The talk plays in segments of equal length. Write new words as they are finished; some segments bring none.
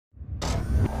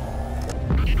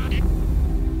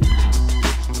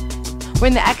We're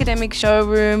in the Akademiks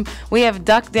showroom. We have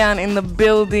Duck Down in the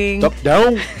building. Duck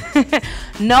Down.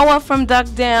 Noah from Duck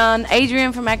Down,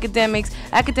 Adrian from Akademiks.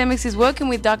 Akademiks is working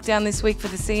with Duck Down this week for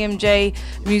the CMJ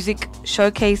music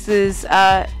showcases.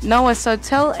 Noah, so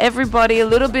tell everybody a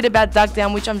little bit about Duck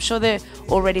Down, which I'm sure they're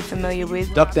already familiar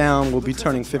with. Duck Down will be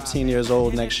turning 15 years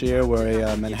old next year. We're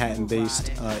a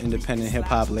Manhattan-based independent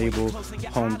hip-hop label,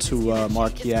 home to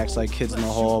marquee acts like Kidz in the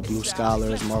Hall, Blue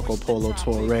Scholars, Marco Polo,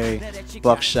 Torae,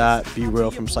 Buckshot, Be Real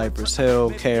from Cypress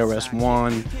Hill,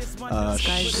 KRS-One,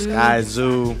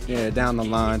 Skyzoo, yeah, down the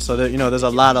line. So that, there's a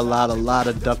lot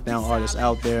of Duck Down artists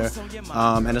out there.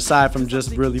 And aside from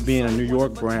just really being a New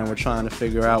York brand, we're trying to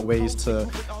figure out ways to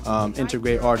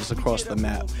integrate artists across the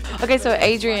map. Okay, so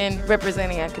Adrian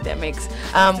representing Akademiks.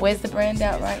 Where's the brand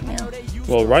out right now?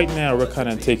 Well, right now we're kind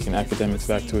of taking Akademiks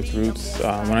back to its roots.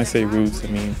 When I say roots, I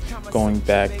mean going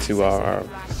back to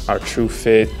our true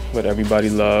fit, what everybody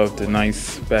loved, the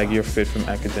nice baggier fit from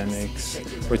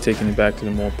Akademiks. We're taking it back to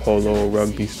the more polo,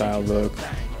 rugby style look.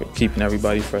 We're keeping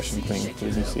everybody fresh and clean for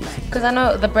the new season. Because I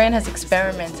know the brand has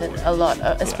experimented a lot,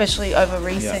 especially over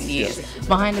recent years.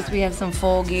 Behind us we have some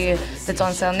fall gear that's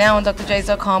on sale now on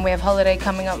DrJays.com. We have holiday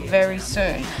coming up very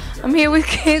soon. I'm here with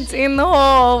Kidz in the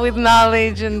Hall with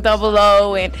Knowledge and Double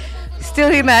O and still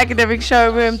in the Akademiks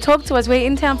showroom. Talk to us. We're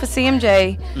in town for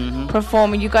CMJ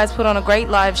performing. You guys put on a great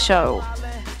live show.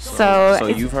 So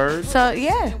you've heard? So,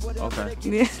 yeah. Okay.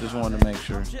 Just wanted to make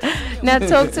sure. Now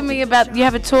talk to me about, you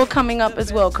have a tour coming up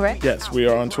as well, correct? Yes, we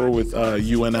are on tour with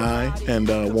UNI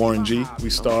and Warren G. We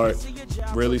start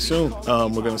really soon.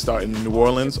 We're going to start in New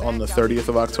Orleans on the 30th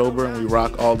of October, and we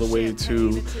rock all the way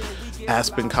to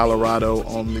Aspen, Colorado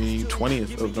on the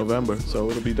 20th of November. So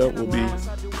it'll be dope. We'll be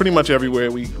pretty much everywhere.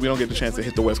 We don't get the chance to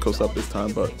hit the West Coast up this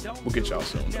time, but we'll get y'all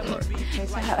soon. Don't worry. Okay,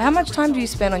 so how much time do you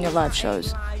spend on your live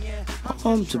shows?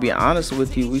 To be honest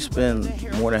with you, we spend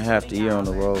more than half the year on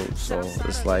the road, so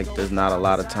it's like there's not a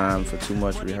lot of time for too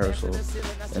much rehearsal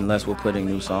unless we're putting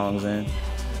new songs in.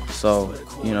 So,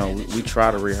 we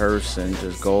try to rehearse and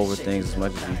just go over things as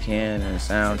much as we can and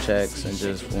sound checks, and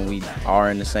just when we are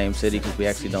in the same city, because we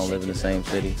actually don't live in the same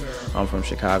city. I'm from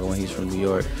Chicago and he's from New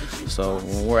York. So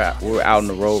when we're out on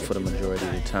the road for the majority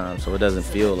of the time, so it doesn't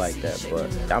feel like that.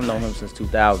 But I've known him since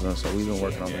 2000, so we've been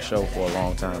working on the show for a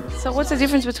long time. So what's the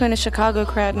difference between a Chicago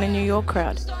crowd and a New York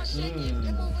crowd?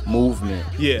 Movement.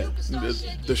 Yeah,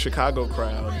 the Chicago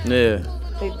crowd. Yeah.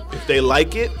 If they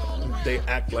like it, they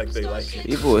act like they like it.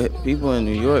 People in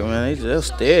New York, man, they'll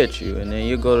stare at you, and then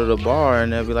you go to the bar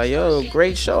and they'll be like, "Yo,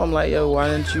 great show." I'm like, "Yo, why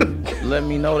didn't you let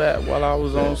me know that while I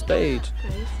was on stage?"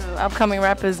 So upcoming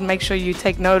rappers, make sure you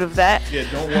take note of that. Yeah,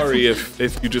 don't worry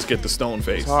if you just get the stone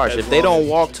face. It's harsh. If they don't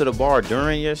walk to the bar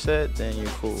during your set, then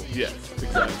you're cool. Yeah,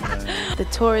 exactly. The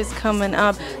tour is coming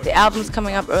up. The album's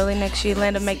coming up early next year.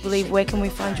 Land of Make Believe. Where can we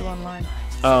find you online?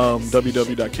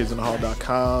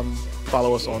 www.kidsinthehall.com.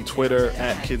 Follow us on Twitter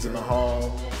at Kidz in the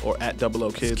Hall or at Double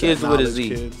O Kids. Kids with a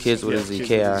Z. Kids with a Z.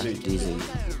 K-I-D-Z.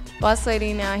 Boss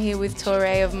Lady now here with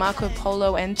Torae of Marco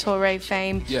Polo and Torae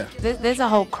fame. Yeah. There's a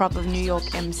whole crop of New York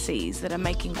MCs that are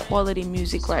making quality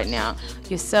music right now.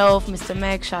 Yourself, Mr.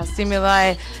 Meg, Shah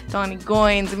Stimuli, Donnie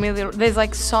Goins, Amelia. There's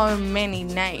like so many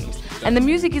names. And the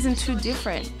music isn't too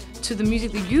different to the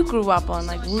music that you grew up on,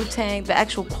 like Wu-Tang, the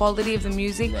actual quality of the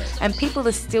music. Right. And people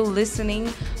are still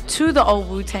listening to the old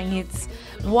Wu-Tang hits.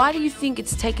 Why do you think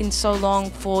it's taken so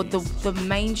long for the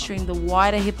mainstream, the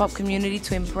wider hip-hop community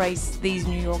to embrace these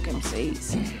New York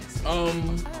MCs?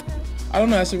 I don't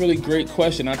know. That's a really great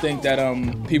question. I think that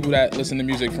people that listen to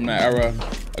music from that era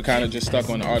are kind of just stuck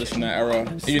on the artists from that era,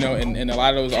 and a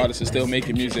lot of those artists are still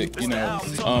making music.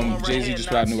 Jay-Z just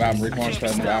put out a new album, Rick Ross put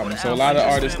out a new album. So a lot of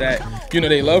artists that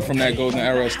they love from that golden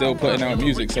era are still putting out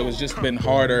music. So it's just been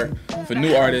harder for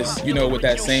new artists, with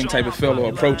that same type of feel or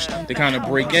approach to kind of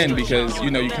break in, because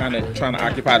you kind of trying to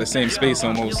occupy the same space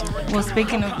almost. Well,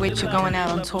 speaking of which, you're going out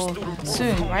on tour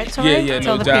soon, right, Torae? Yeah,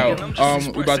 no doubt.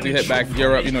 We're about to hit back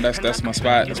Europe. That's my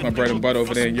spot. That's my bread and butter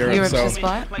over there in Europe. Europe's your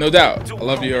spot? No doubt. I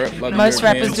love Europe. Most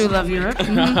rappers do love Europe.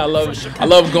 I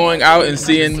love going out and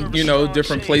seeing,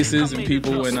 different places and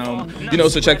people, and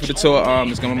so check for the tour.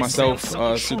 It's going with myself,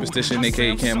 Superstition,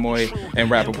 aka Cam Moy, and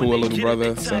rapper Pooh, little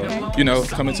brother. So,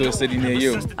 coming to a city near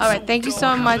you. All right, thank you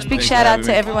so much. Big shout out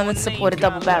to everyone that supported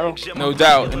Double Barrel. No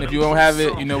doubt. And if you don't have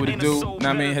it, you know what to do.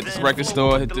 Hit this record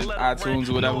store, hit the iTunes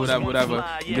or whatever.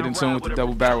 Get in tune with the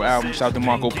Double Barrel album. Shout out to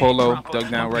Marco Polo, Dug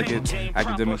Down Records,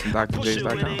 Akademiks, and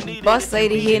DrJays.com. Boss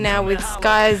Lady here now with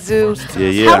Skyzoo.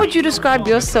 Yeah. How would you describe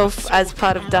yourself as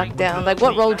part of Duck Down? Like,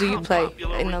 what role do you play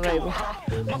in the label?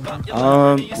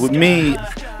 With me,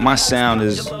 my sound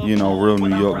is, you know, real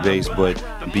New York based, but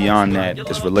beyond that,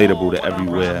 it's relatable to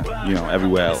everywhere, you know,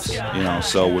 everywhere else, you know.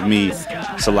 So with me,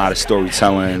 it's a lot of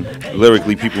storytelling.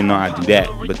 Lyrically, people know I do that,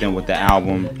 but then with the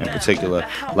album in particular,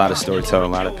 a lot of storytelling,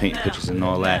 a lot of painting pictures and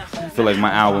all that. I feel like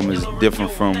my album is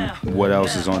different from what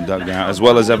else is on Duck Down, as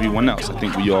well as everyone else. I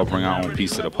think we all bring our own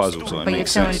piece to the puzzle, so it But you're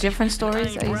makes telling sense. different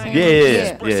stories, are you saying?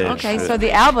 Yeah. Okay, Sure. so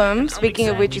the album, speaking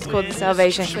of which, is called The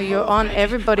Salvation. So you're on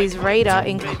everybody's radar,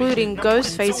 including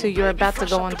Ghostface, who you're about to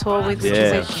go on tour with, which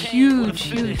is a huge,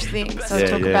 huge thing. So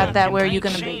talk about that. Where are you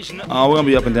going to be? We're going to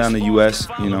be up and down the U.S.,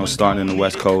 you know, starting in the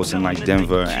West Coast and like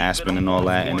Denver, Aspen and all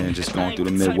that, and then just going through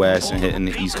the Midwest and hitting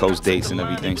the East Coast dates and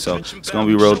everything. So it's going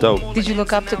to be real dope. Did you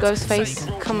look up to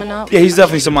Ghostface coming up? Yeah, he's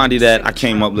definitely somebody that I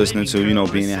came up listening to, you know,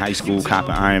 being in high school,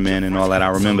 copping Iron Man and all that. I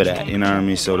remember that, you know what I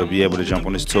mean? So to be able to jump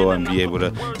on this tour and be able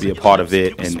to be a part of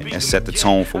it and set the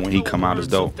tone for when he come out is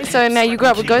dope. So now you grew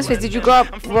up with Ghostface. Did you grow up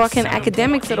rocking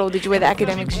Akademiks at all? Did you wear the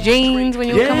Akademiks jeans when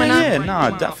you were coming up? Yeah, nah,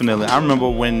 definitely. I remember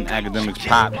when Akademiks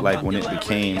popped, like when it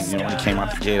became, you know, when it came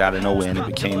out the gate out of nowhere and it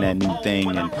became that new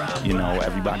thing and, you know,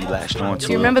 everybody latched on to it.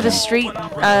 Do you remember the street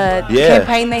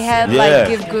campaign they had? Like,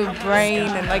 Give Good Brain,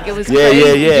 and like it was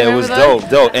crazy. Yeah. It was dope.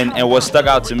 And what stuck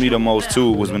out to me the most,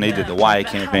 too, was when they did the Wire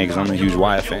campaign, because I'm a huge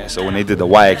Wire fan. So when they did the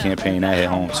Wire campaign, that hit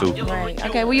home, too. Right.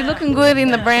 Okay, well, you're looking good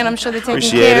in the brand. I'm sure they're taking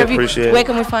Appreciate care it, of you. appreciate it. Where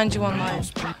can we find you online?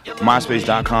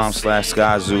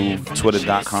 MySpace.com/Skyzoo,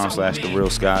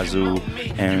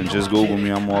 Twitter.com/TheRealSkyzoo, and just Google me.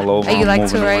 I'm all over. Are you I'm like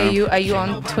moving Torae? around. Are you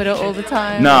on Twitter all the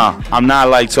time? Nah, I'm not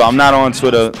like I'm not on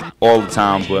Twitter all the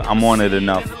time, but I'm on it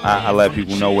enough. I let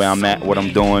people know where I'm at, what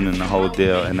I'm doing, and the whole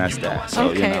deal, and that's that. So,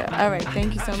 Okay, you know. all right.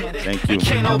 Thank you so much. Thank you.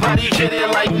 Can't nobody get it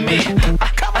like me.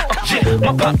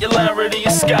 My popularity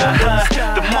is sky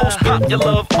high. The most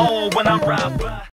popular of all when I ride by.